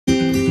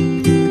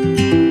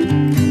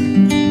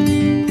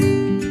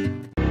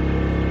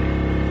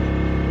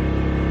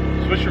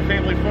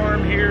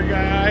storm here,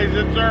 guys.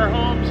 It's our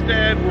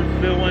homestead. We're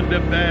filling to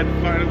bed,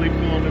 finally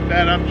filling to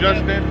bed. I'm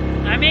Justin.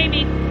 I'm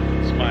Amy.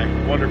 It's my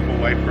wonderful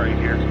wife right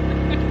here.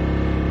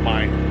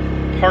 My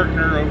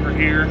partner over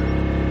here,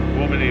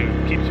 woman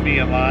who keeps me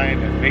in line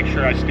and makes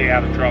sure I stay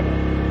out of trouble.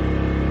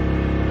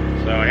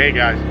 So, hey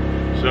guys.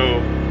 So,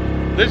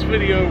 this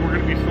video, we're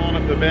going to be filling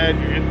up the bed.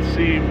 You're going to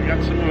see, we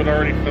got some of it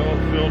already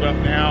filled up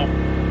now.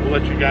 We'll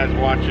let you guys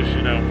watch us,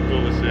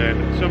 fill this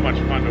in. It's so much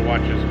fun to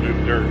watch us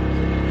move dirt.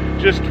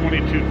 Just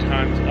 22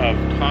 tons of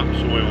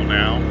topsoil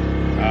now.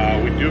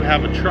 We do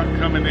have a truck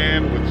coming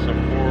in with some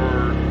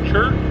more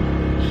chert,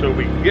 so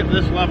we can get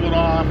this leveled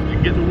off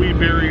and get the weed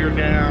barrier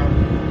down.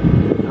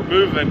 We're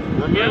moving,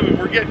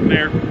 we're getting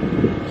there.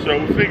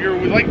 So we figure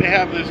we'd like to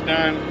have this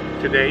done.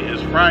 Today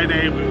is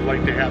Friday. We would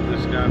like to have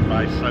this done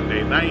by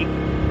Sunday night.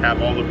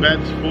 Have all the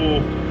beds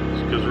full,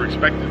 because we're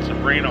expecting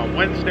some rain on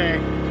Wednesday.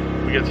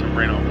 We get some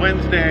rain on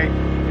Wednesday,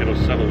 it'll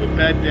settle the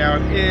bed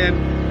down in,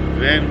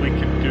 then we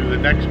can do the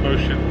next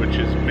motion, which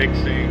is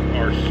mixing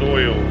our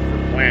soil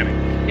for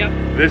planting.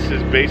 Yep. This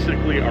is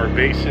basically our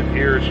basin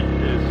here, is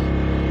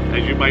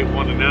as you might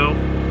want to know,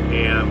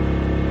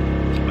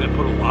 and I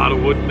put a lot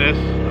of wood in this.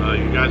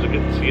 You guys will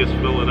get to see us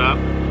fill it up.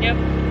 Yep.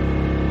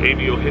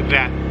 Maybe you'll hit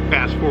that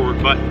fast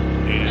forward button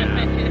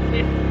and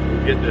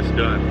we'll get this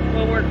done.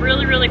 We'll work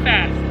really, really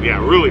fast.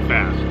 Yeah, really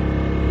fast.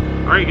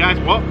 All right, guys,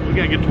 well, we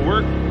gotta get to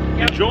work.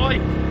 Yep. Enjoy.